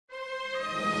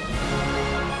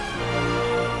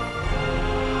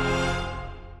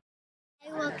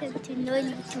welcome to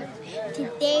noliTube.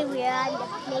 Today we are on the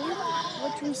plane,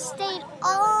 which we stayed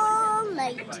all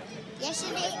night.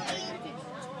 Yesterday.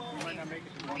 We might not make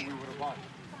it to the one we would have bought.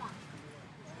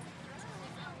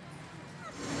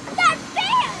 That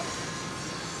bear!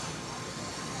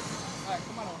 Alright,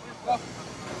 come on, go.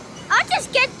 I'll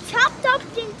just get chopped up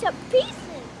into pieces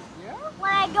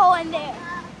when I go in there.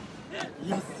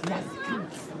 Yes, come.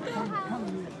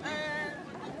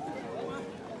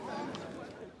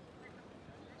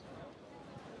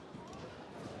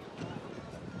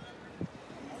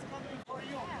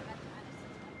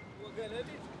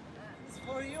 It's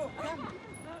for you.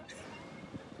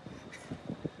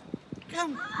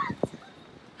 Come.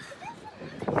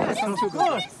 Yes, I'm too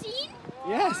good.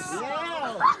 Yes.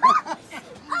 Yeah.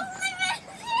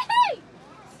 Limousine!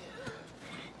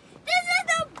 This is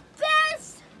the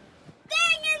best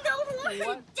thing in the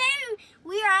world.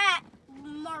 We are at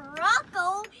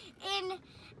Morocco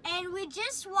and we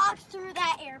just walked through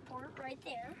that airport right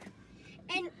there.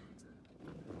 And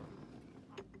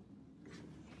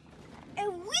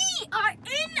we are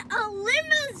in a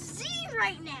limousine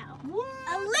right now. What?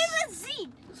 A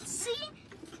limousine. See?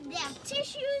 They have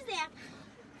tissues, they have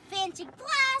fancy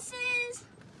glasses.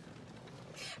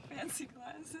 Fancy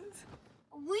glasses.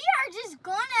 We are just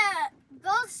gonna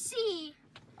go see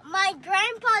my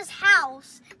grandpa's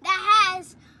house that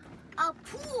has a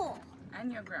pool.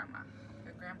 And your grandma.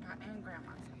 Your grandpa and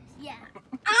grandma. Yeah.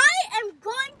 I am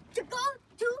going to go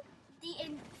to the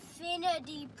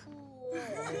infinity pool.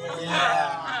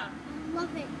 Yeah.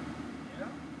 Love it. Yeah.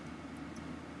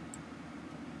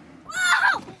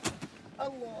 Wow!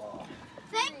 Allah.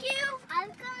 Thank you. I'm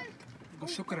going.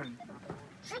 Shukran.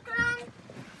 Shukran.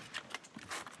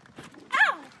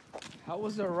 Ow! How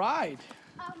was the ride?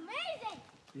 Amazing.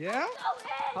 Yeah?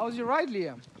 Okay. How was your ride,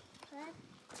 Liam? I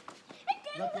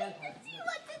can't wait to see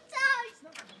what the town.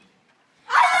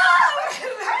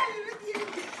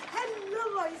 Hello,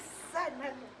 my son.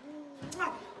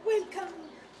 Welcome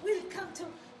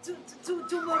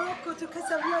to Morocco, to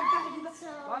Casablanca.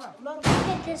 Look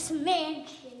at this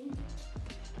mansion.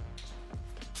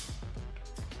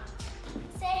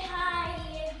 Say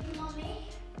hi, Mommy.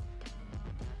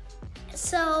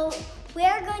 So, we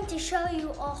are going to show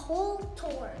you a whole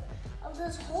tour of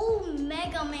this whole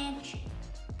mega mansion.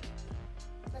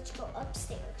 Let's go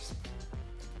upstairs.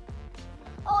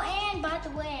 Oh, and by the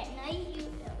way, at night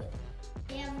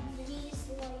they have these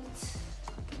lights,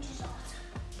 which is awesome.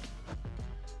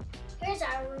 Here's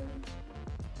our room.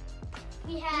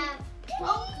 We have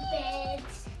bunk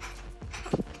beds.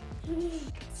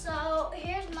 So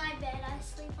here's my bed. I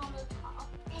sleep on the top,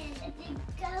 and they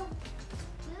go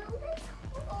really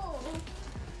cool,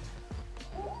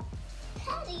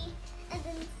 petty, and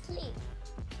then sleep.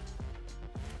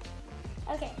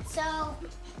 Okay, so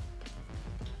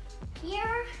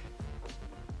here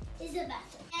is the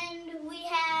bathroom, and we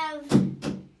have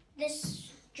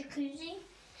this jacuzzi.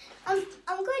 I'm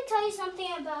going to tell you something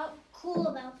cool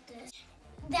about this.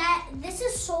 That this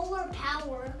is solar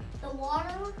power. The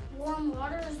water, warm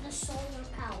water, is the solar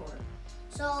power.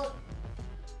 So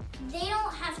they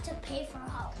don't have to pay for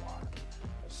hot water.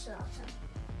 It's awesome.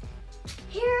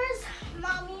 Here's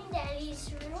Mommy and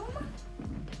Daddy's room.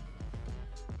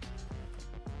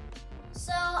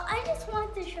 So I just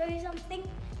wanted to show you something.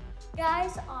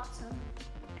 Guys, awesome.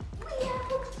 We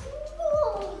have a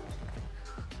pool.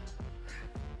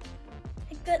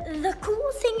 The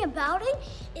cool thing about it,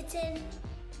 it's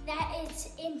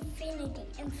infinity.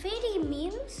 Infinity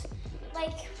means,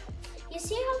 like, you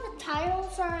see how the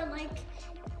tiles are like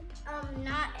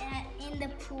in the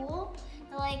pool,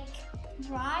 they're like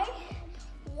dry.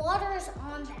 Water's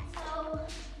on that. So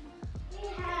we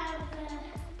have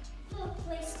a little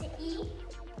place to eat.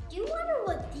 Do you wonder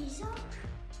what these are?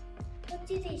 What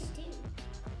do these do?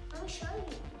 Let me show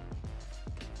you.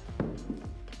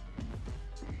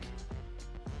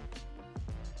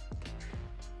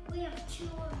 We have 2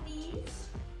 of these,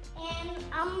 and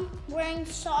I'm wearing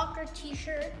soccer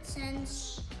t-shirts and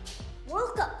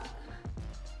World Cup.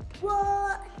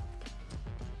 What?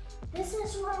 This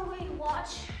is where we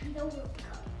watch the World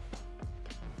Cup.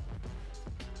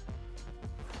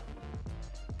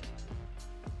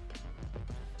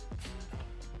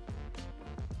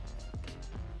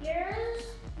 Here's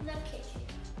the kitchen.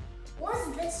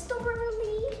 Was this door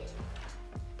lead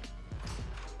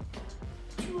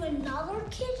to another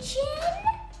kitchen?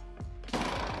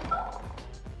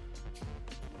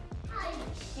 Hi,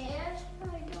 chairs for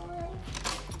doing.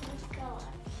 Let's go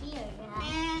up here, guys.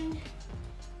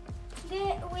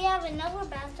 And we have another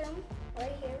bathroom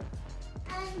right here.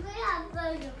 And we have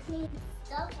Burger King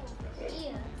stuff over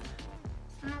here.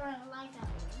 I really like that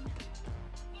one.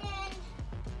 And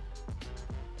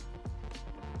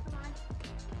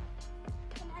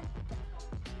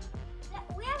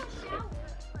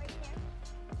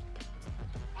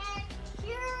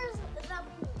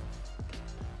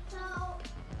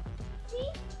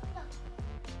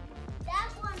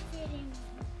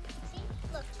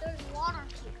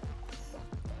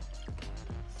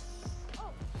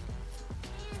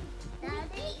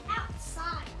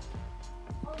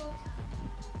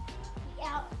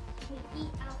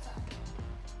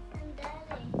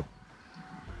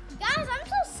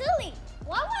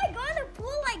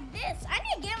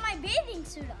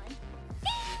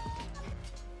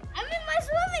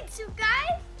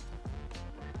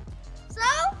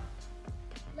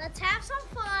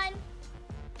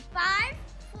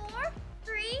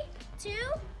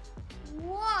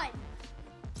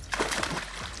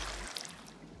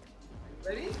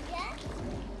Yes.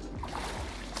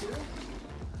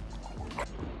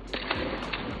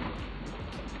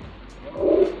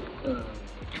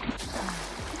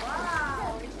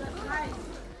 Wow, it's nice.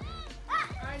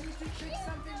 I need to check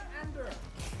something under.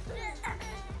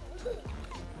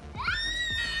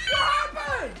 What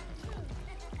happened?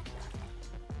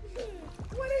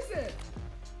 What is it?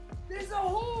 There's a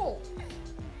hole.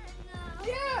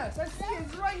 Yes, I see it.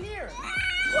 It's right here.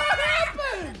 What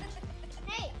happened?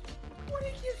 Hey. What are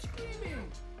you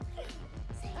screaming?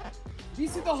 Do you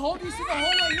see the hole? Do you see the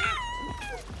hole right here?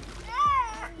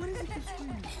 What is it keep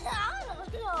screaming? I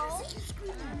don't know. What is it keep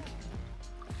screaming?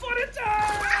 Foot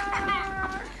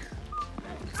attack!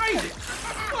 Hey!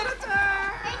 Foot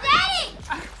attack! Hey, Daddy!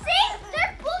 See?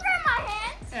 There's booger in my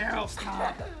hands. Arrow,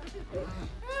 stop.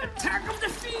 Attack of the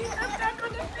feet! Attack of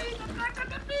the feet! Attack of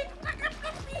the feet! Attack of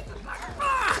the feet!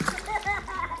 Ah! Stop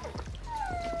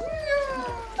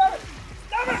it!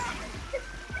 Stop it!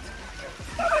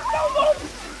 Stop it! Don't move!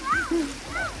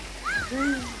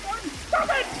 Stop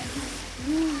it!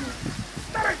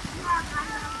 Stop it!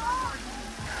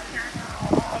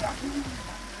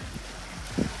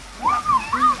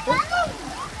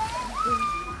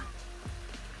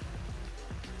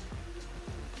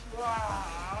 Wow!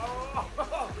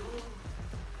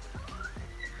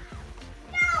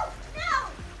 No!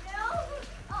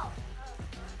 Oh.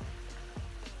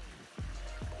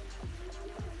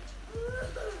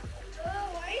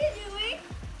 What are you doing?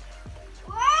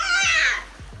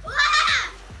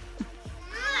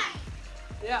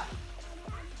 Yeah.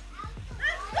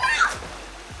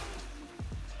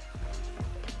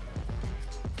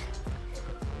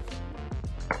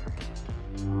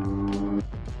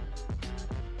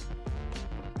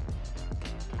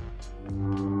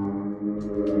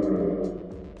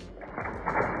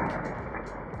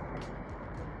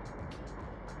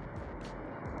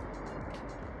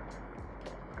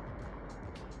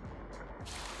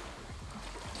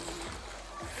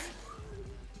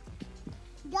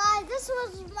 Guys, this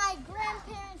was my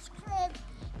grandparents' crib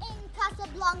in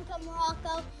Casablanca,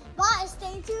 Morocco. But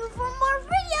stay tuned for more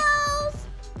videos.